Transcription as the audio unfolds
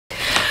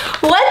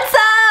What's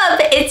up?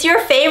 It's your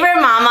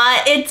favorite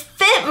mama. It's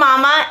Fit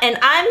Mama, and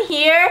I'm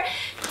here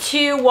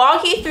to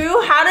walk you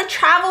through how to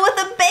travel with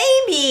a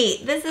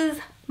baby. This is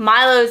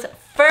Milo's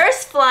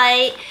first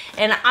flight,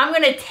 and I'm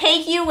gonna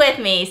take you with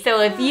me.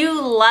 So if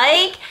you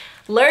like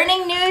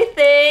learning new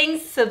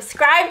things,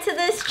 subscribe to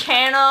this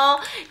channel,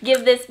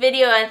 give this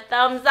video a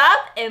thumbs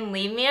up, and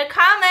leave me a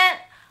comment.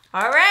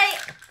 All right,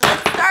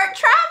 let's start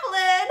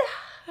traveling.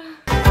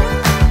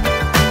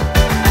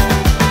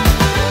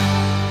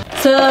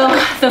 So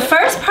the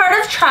first part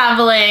of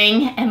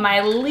traveling, and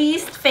my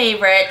least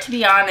favorite, to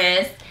be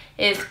honest,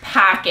 is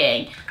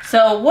packing.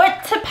 So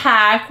what to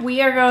pack?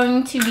 We are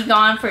going to be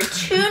gone for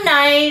 2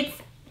 nights,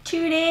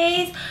 2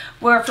 days.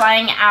 We're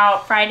flying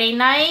out Friday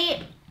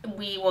night.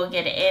 We will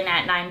get in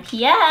at 9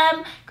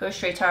 p.m., go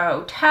straight to our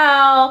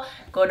hotel,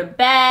 go to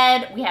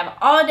bed. We have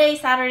all day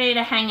Saturday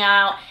to hang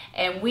out,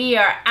 and we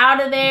are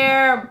out of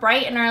there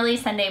bright and early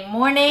Sunday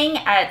morning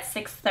at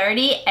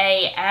 6:30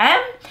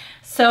 a.m.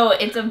 So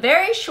it's a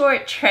very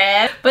short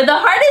trip, but the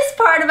hardest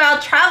part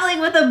about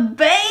traveling with a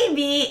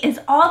baby is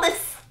all the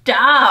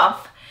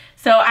stuff.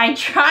 So I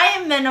try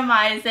and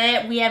minimize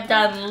it. We have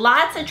done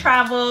lots of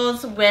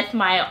travels with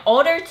my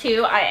older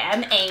 2. I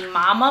am a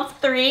mom of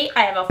 3. I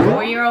have a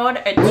 4-year-old,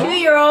 a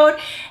 2-year-old,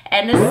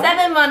 and a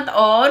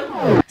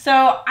 7-month-old.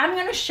 So I'm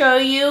gonna show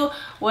you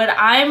what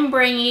I'm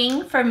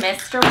bringing for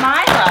Mr.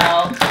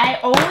 Milo. I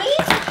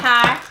always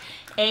pack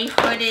a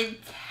hooded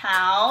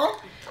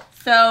towel.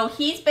 So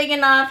he's big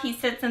enough, he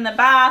sits in the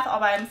bath all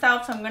by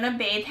himself, so I'm gonna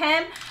bathe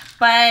him.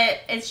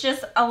 But it's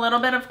just a little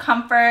bit of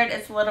comfort,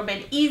 it's a little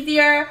bit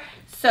easier.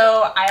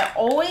 So I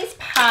always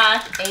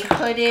pack a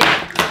hooded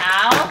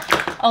towel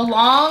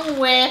along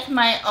with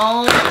my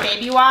own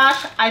baby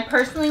wash. I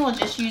personally will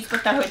just use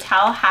what the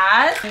hotel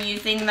has. I'm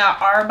using the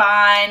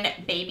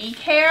Arbonne Baby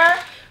Care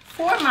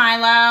for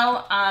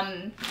Milo.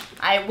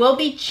 I will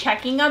be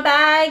checking a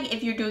bag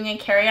if you're doing a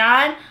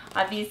carry-on.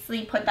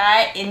 Obviously put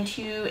that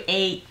into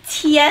a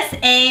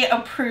TSA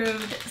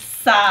approved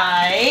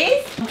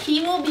size.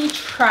 He will be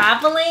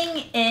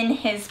traveling in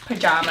his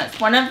pajamas.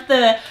 One of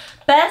the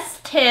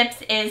best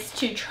tips is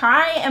to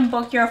try and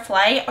book your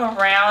flight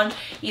around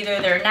either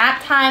their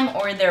nap time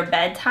or their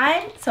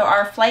bedtime. So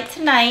our flight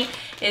tonight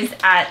is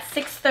at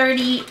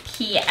 6:30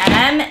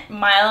 p.m.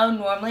 Milo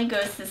normally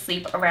goes to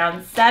sleep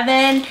around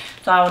 7,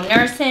 so I'll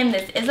nurse him.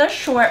 This is a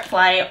short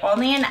flight,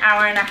 only an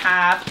hour and a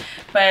half,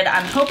 but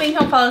I'm hoping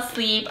he'll fall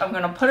asleep. I'm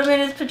gonna put him in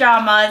his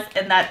pajamas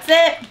and that's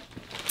it.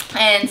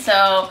 And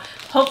so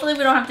hopefully we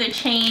don't have to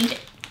change.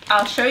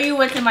 I'll show you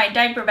what's in my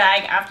diaper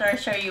bag after I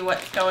show you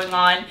what's going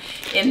on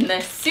in the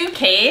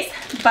suitcase.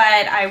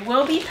 But I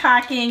will be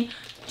packing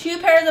 2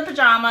 pairs of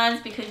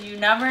pajamas because you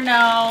never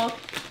know,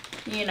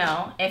 you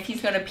know, if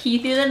he's gonna pee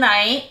through the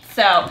night.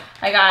 So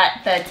I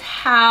got the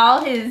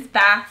towel, his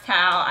bath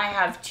towel. I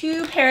have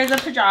 2 pairs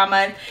of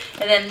pajamas.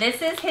 And then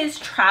this is his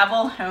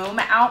travel home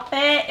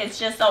outfit. It's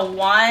just a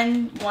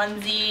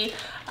onesie,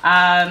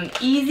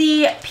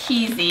 easy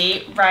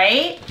peasy,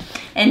 right?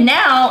 And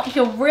now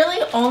he'll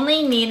really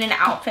only need an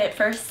outfit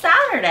for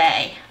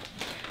Saturday.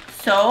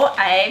 So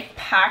I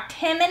packed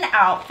him an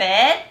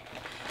outfit,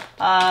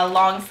 a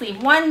long sleeve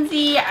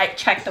onesie. I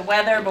check the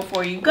weather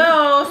before you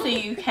go so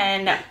you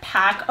can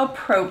pack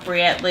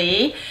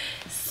appropriately.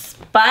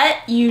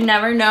 But you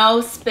never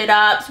know, spit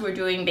ups, we're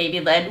doing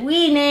baby-led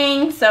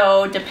weaning.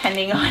 So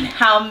depending on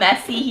how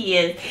messy he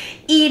is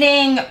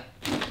eating,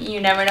 you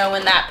never know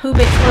when that poop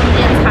explosion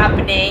is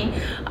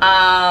happening.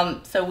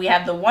 So we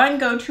have the one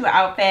go-to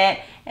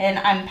outfit, and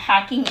I'm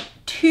packing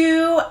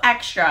 2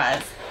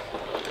 extras.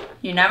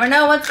 You never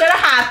know what's gonna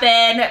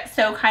happen.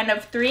 So kind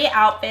of 3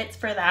 outfits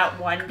for that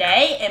one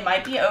day. It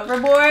might be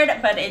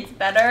overboard, but it's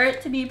better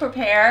to be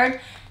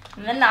prepared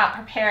than not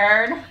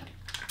prepared.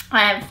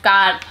 I've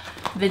got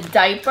the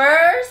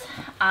diapers.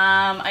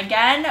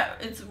 Again,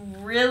 it's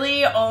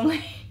really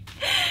only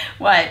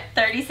what,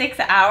 36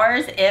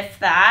 hours, if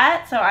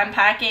that. So I'm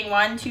packing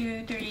 1,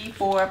 2, 3,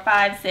 4,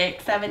 5,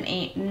 6, 7,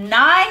 8,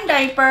 9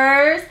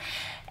 diapers.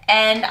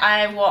 And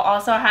I will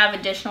also have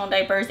additional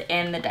diapers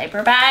in the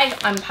diaper bag.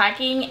 I'm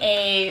packing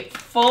a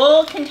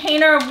full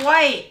container of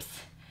wipes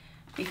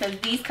because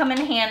these come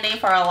in handy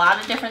for a lot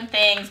of different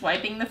things.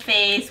 Wiping the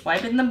face,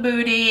 wiping the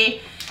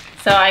booty.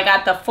 So I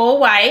got the full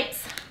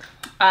wipes.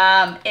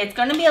 It's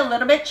gonna be a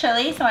little bit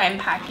chilly, so I'm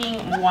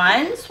packing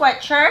 1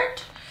 sweatshirt,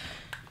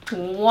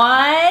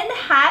 1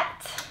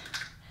 hat,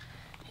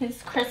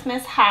 his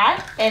Christmas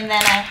hat, and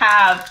then I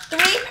have 3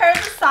 pairs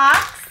of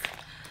socks,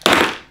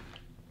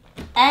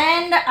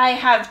 and I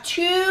have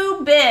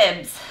 2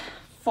 bibs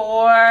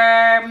for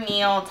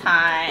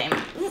mealtime.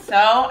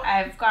 So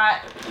I've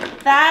got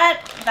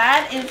that.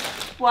 That is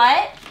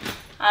what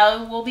I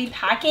will be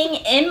packing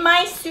in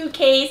my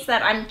suitcase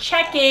that I'm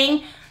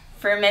checking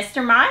for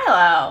Mr.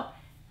 Milo.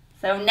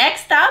 So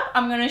next up,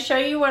 I'm gonna show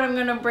you what I'm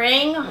gonna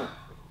bring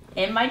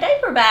in my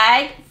diaper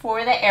bag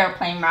for the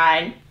airplane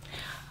ride.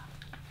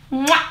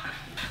 Mwah!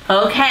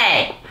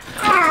 Okay,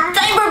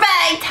 diaper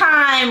bag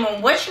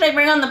time. What should I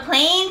bring on the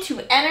plane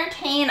to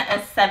entertain a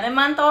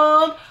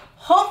 7-month-old?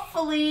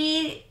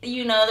 hopefully,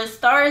 you know, the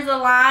stars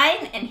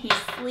align and he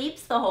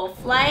sleeps the whole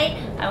flight.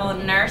 I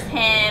will nurse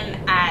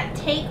him at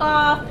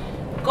takeoff.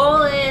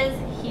 Goal is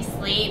he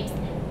sleeps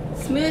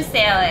smooth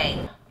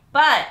sailing.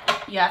 But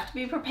you have to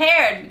be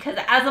prepared because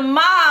as a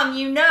mom,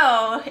 you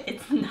know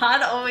it's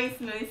not always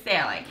smooth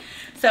sailing.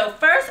 So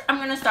first, I'm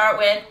gonna start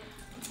with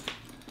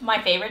my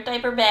favorite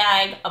diaper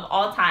bag of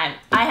all time.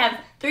 I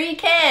have 3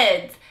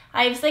 kids.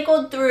 I've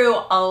cycled through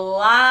a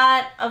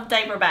lot of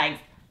diaper bags.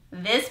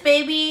 This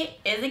baby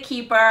is a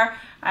keeper.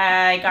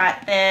 I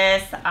got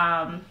this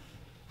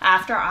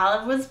after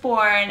Olive was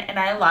born and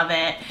I love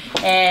it.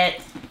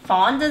 It's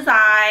Fawn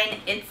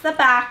design. It's the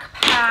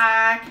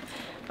backpack,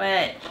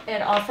 but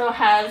it also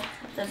has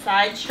the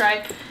side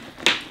stripe.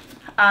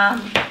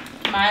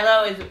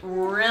 Milo is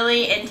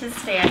really into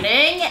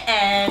standing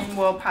and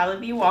will probably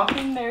be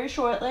walking very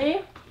shortly.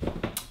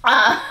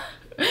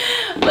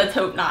 Let's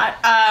hope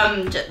not.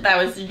 That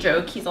was a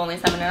joke. He's only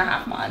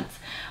 7.5 months.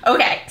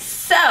 Okay,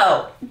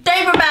 so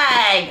diaper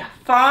bag,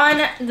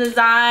 Fawn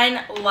design,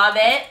 love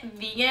it.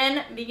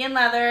 Vegan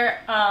leather,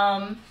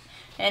 and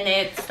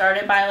it's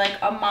started by like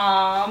a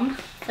mom.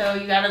 So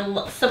you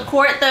gotta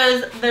support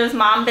those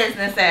mom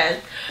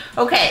businesses.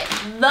 Okay,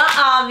 the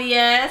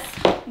obvious,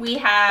 we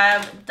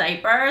have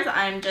diapers.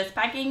 I'm just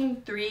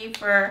packing 3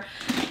 for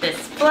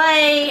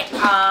display.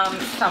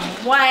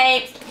 Some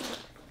wipes.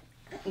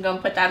 I'm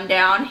gonna put them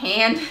down.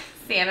 Hand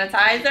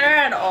sanitizer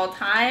at all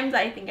times.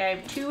 I think I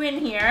have 2 in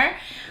here,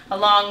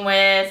 along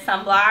with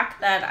sunblock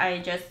that I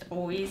just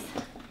always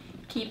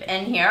keep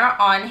in here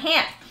on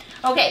hand.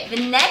 Okay,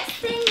 the next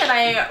thing that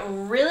I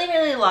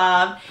really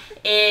love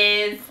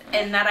is,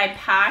 and that I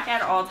pack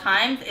at all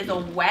times, is a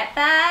wet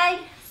bag.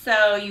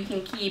 So you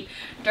can keep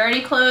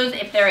dirty clothes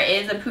if there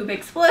is a poop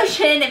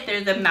explosion, if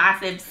there's a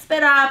massive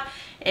spit up,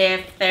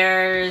 if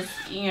there's,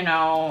 you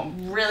know,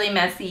 really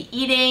messy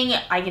eating.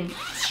 I can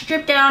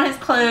strip down his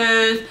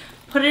clothes,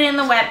 put it in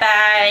the wet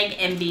bag,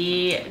 and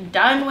be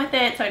done with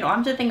it so I don't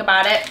have to think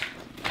about it.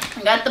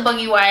 I got the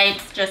boogie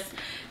wipes, just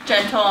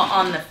gentle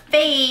on the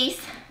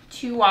face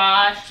to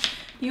wash.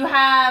 You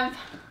have,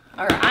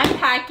 or I'm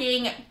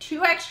packing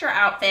 2 extra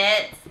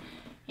outfits.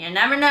 You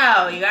never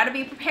know. You got to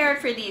be prepared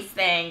for these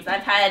things.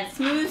 I've had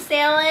smooth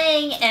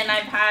sailing and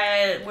I've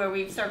had where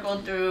we've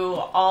circled through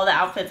all the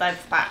outfits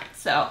I've packed.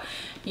 So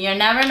you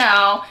never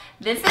know.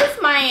 This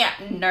is my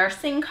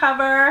nursing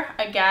cover.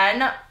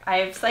 Again,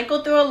 I've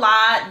cycled through a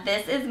lot.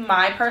 This is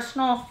my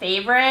personal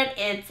favorite.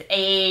 It's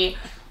a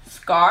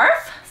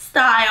scarf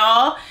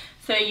style.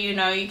 So, you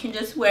know, you can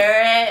just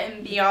wear it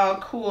and be all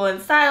cool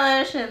and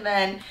stylish. And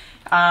then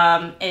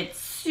it's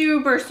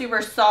super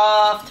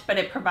soft, but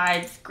it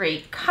provides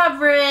great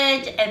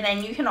coverage. And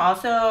then you can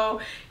also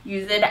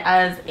use it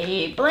as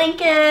a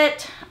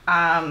blanket.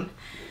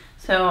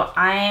 So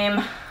I'm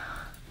a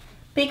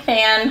big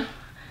fan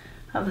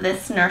of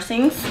this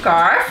nursing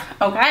scarf.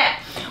 Okay,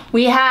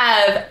 we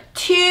have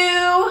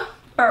 2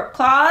 burp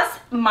cloths.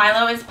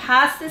 Milo is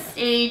past the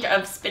stage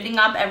of spitting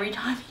up every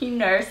time he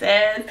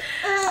nurses,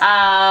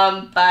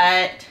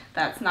 but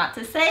that's not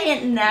to say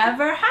it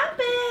never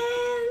happens.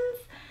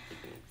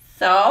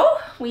 So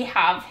we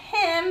have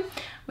him.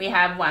 We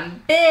have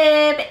 1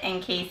 bib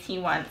in case he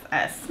wants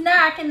a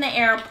snack in the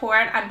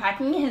airport. I'm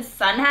packing his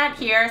sun hat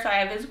here. So I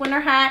have his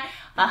winter hat.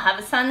 I'll have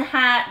a sun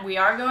hat. We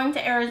are going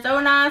to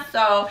Arizona,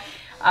 so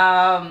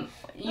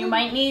you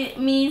might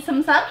need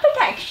some sun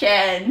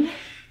protection.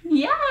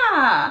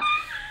 Yeah.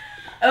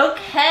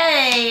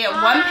 Okay,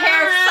 1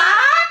 pair of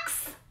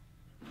socks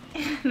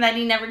that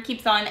he never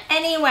keeps on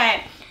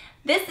anyway.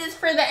 This is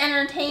for the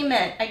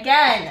entertainment.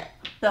 Again,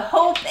 the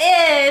hope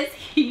is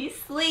he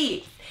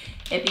sleeps.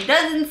 If he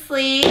doesn't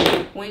sleep,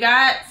 we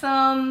got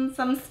some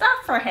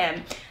stuff for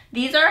him.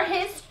 These are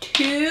his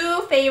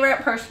 2 favorite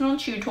personal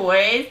chew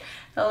toys.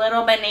 The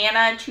little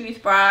banana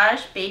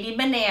toothbrush, Baby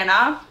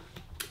Banana.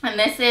 And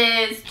this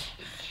is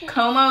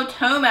Como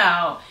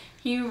Tomo.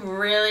 He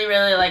really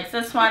likes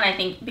this one, I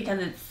think, because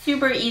it's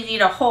super easy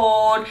to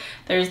hold.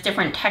 There's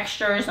different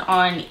textures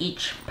on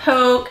each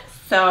poke.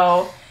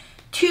 So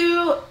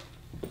 2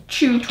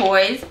 chew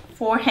toys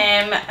for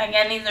him.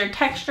 Again, these are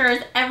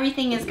textures.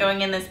 Everything is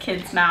going in this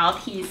kid's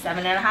mouth. He's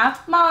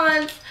 7.5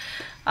 months.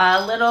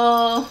 A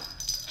little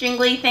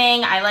jingly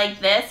thing. I like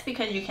this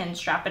because you can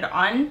strap it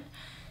on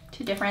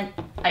to different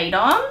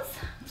items.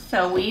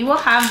 So we will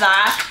have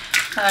that.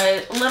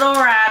 A little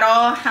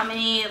rattle. How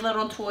many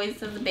little toys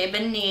does the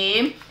baby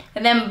need?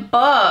 And then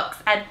books.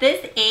 At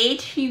this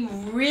age, he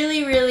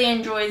really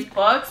enjoys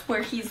books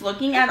where he's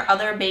looking at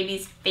other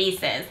babies'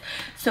 faces.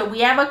 So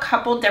we have a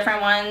couple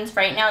different ones.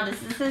 Right now,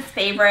 this is his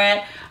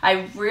favorite.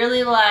 I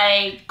really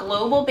like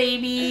Global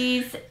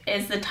Babies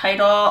is the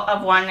title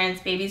of one, and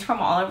it's babies from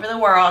all over the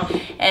world.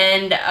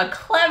 And a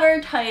clever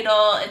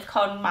title, it's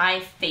called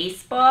My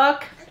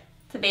Facebook.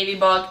 It's a baby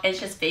book. It's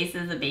just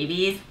faces of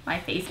babies. My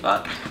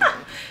Facebook.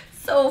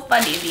 So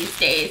funny these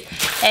days.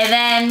 And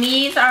then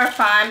these are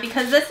fun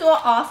because this will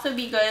also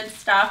be good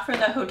stuff for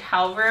the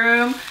hotel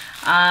room.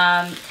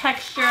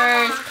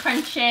 Textures,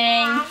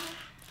 crunching.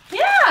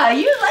 Yeah,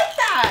 you like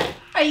that.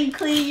 Are you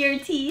cleaning your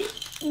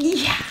teeth?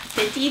 Yeah.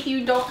 the teeth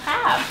you don't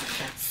have.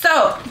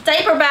 So,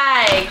 diaper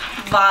bag,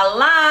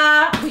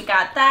 voila, we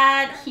got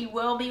that. He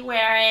will be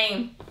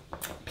wearing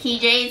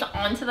PJs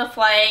onto the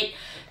flight.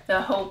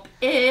 The hope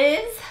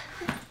is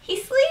he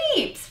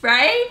sleeps,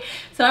 right?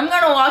 So I'm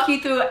gonna walk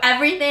you through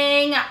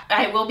everything.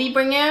 I will be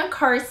bringing a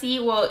car seat.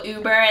 We'll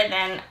Uber and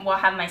then we'll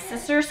have my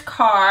sister's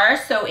car.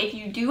 So if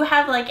you do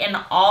have like an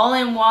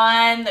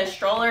all-in-one, the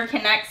stroller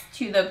connects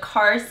to the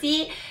car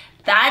seat,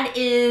 that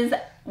is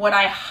what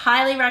I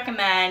highly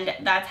recommend.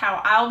 That's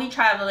how I'll be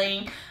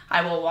traveling.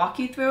 I will walk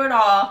you through it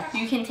all.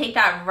 You can take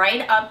that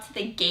right up to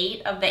the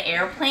gate of the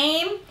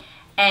airplane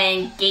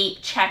and gate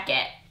check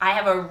it. I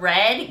have a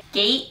red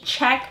gate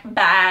check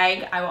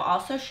bag. I will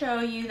also show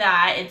you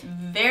that. It's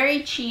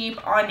very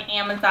cheap on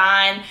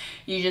Amazon.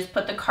 You just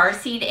put the car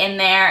seat in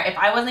there. If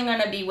I wasn't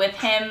gonna be with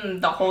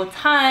him the whole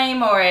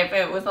time, or if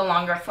it was a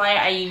longer flight,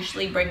 I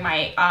usually bring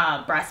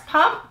my breast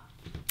pump.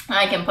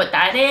 I can put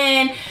that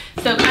in.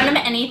 So kind of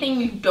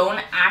anything you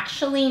don't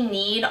actually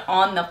need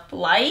on the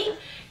flight,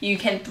 you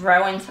can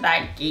throw into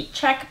that gate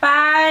check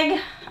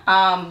bag,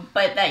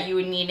 but that you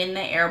would need in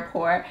the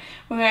airport.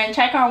 We're gonna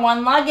check our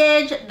one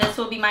luggage. This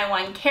will be my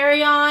one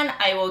carry-on.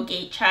 I will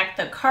gate check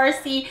the car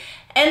seat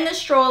and the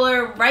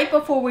stroller right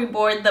before we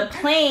board the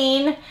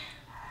plane,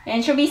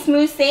 and she'll be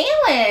smooth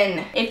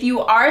sailing. If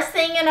you are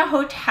staying in a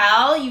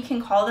hotel, you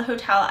can call the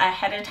hotel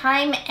ahead of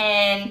time,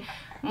 and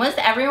almost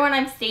everyone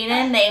I've stayed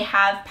in, they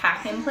have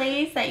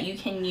pack-and-plays that you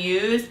can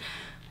use.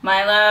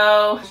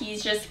 Milo,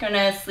 he's just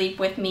gonna sleep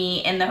with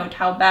me in the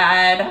hotel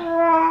bed.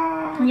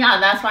 Yeah,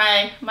 that's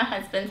why my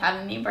husband's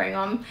having me bring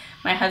him.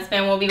 My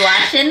husband will be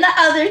watching the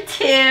other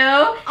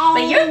two,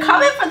 but you're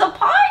coming for the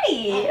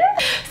party.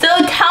 So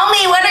tell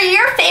me, what are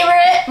your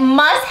favorite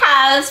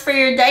must-haves for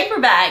your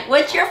diaper bag?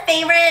 What's your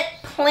favorite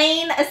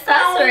plane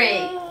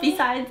accessory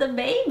besides a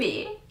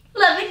baby?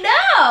 Let me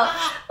know.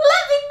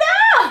 Let me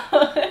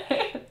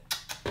know.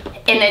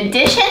 In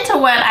addition to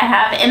what I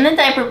have in the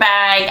diaper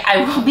bag,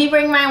 I will be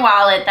bringing my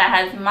wallet that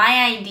has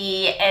my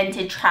ID, and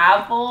to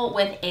travel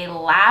with a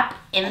lap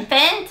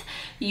infant,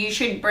 you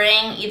should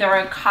bring either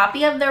a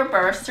copy of their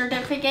birth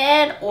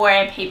certificate or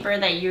a paper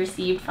that you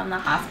received from the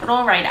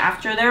hospital right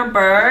after their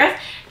birth,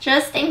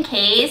 just in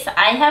case.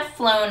 I have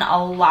flown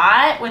a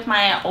lot with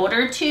my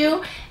older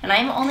two, and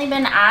I've only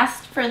been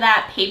asked for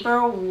that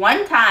paper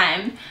one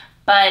time.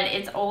 But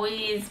it's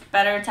always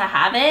better to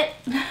have it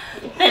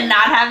than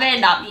not have it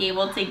and not be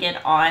able to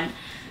get on.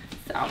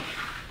 So,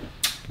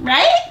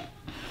 right?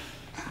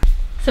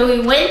 So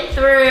we went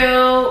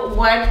through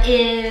what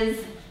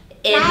is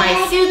in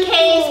my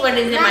suitcase, what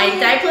is in my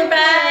diaper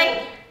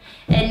bag,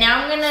 and now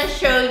I'm gonna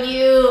show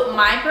you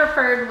my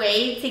preferred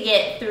way to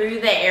get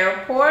through the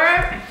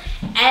airport.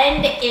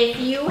 And if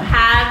you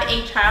have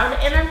a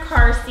child in a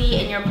car seat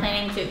and you're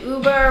planning to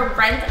Uber,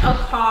 rent a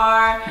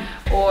car,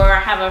 or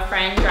have a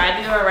friend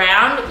drive you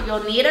around,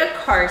 you'll need a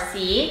car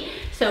seat.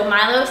 So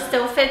Milo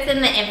still fits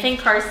in the infant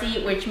car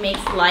seat, which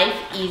makes life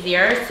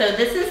easier. So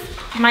this is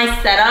my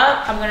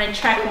setup. I'm gonna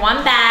check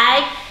one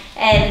bag,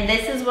 and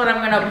this is what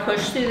I'm gonna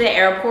push through the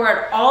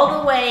airport all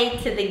the way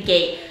to the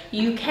gate.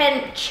 You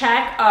can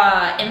check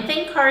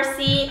infant car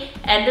seat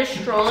and a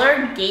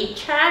stroller gate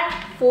check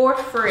for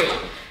free.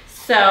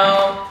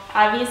 So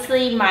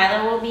obviously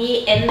Milo will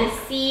be in the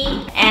seat,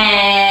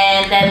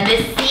 and then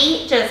this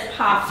seat just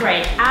pops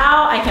right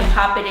out. I can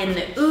pop it in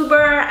the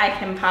Uber, I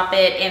can pop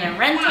it in a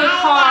rental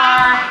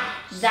car.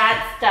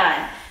 That's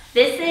done.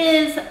 This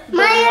is the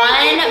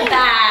one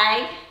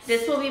bag.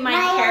 This will be my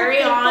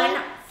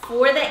carry-on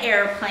for the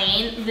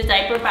airplane, the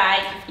diaper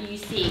bag you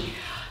see.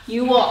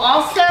 You will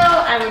also,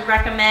 I would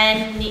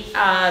recommend the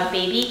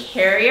baby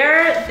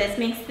carrier. This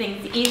makes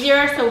things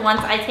easier. So once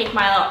I take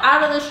Milo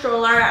out of the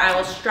stroller, I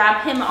will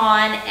strap him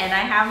on, and I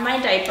have my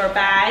diaper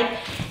bag.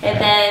 And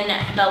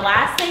then the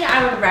last thing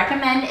I would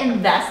recommend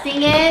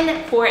investing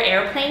in for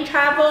airplane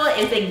travel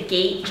is a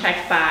gate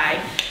check bag.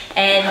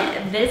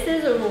 And this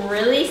is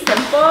really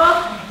simple.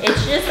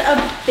 It's just a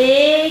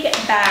big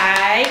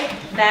bag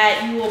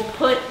that you will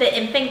put the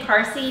infant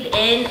car seat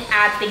in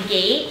at the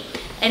gate.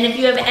 And if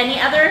you have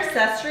any other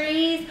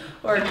accessories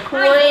or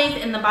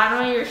toys in the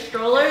bottom of your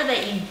stroller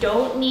that you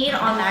don't need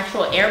on the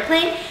actual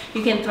airplane,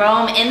 you can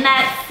throw them in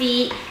that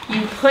seat.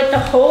 You put the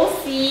whole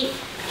seat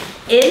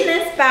in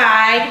this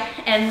bag,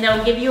 and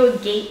they'll give you a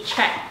gate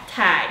check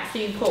tag. So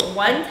you put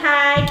one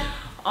tag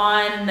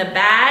on the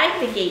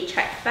bag, the gate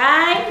check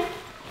bag,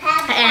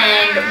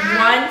 and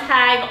one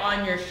tag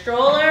on your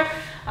stroller.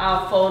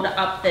 I'll fold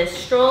up this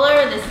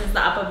stroller. This is the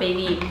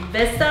UPPAbaby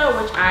Vista,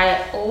 which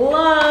I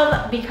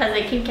love because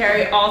it can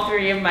carry all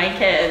three of my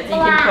kids. You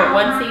can put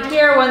one seat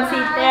here, one seat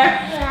there,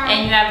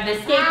 and you have the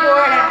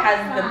skateboard. It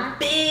has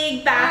the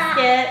big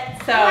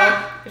basket. So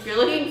if you're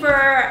looking for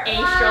a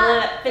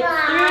stroller that fits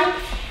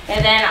through,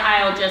 and then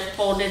I'll just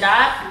fold it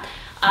up.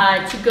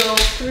 To go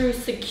through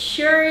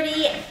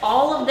security,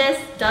 all of this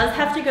does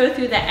have to go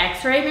through the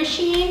X-ray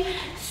machine.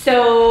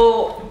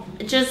 So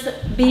just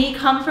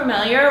become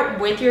familiar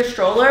with your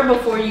stroller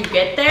before you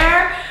get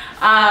there.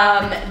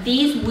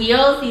 These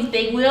wheels, these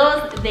big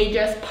wheels, they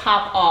just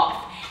pop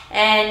off.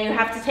 and you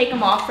have to take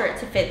them off for it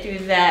to fit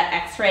through the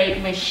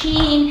x-ray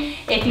machine.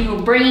 If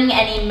you're bringing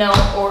any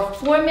milk or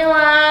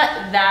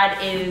formula, that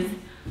is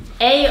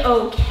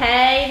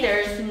a-okay.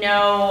 There's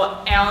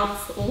no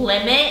ounce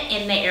limit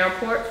in the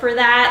airport for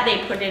that.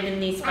 They put it in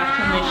these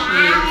special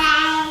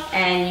machines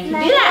and you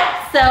can do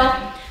that. So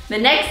the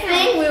next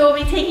thing, we will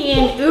be taking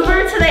an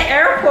Uber to the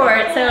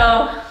airport.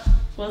 So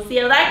we'll see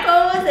how that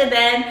goes, and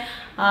then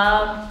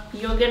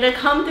you're gonna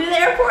come through the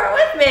airport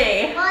with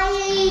me.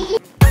 Bye.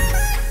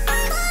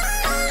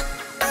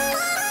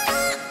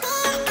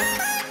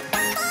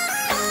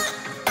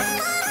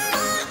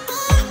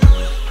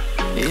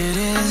 It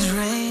is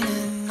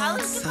raining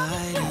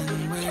outside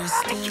and we're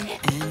still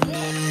in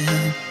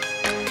bed.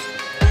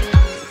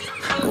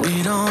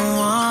 We don't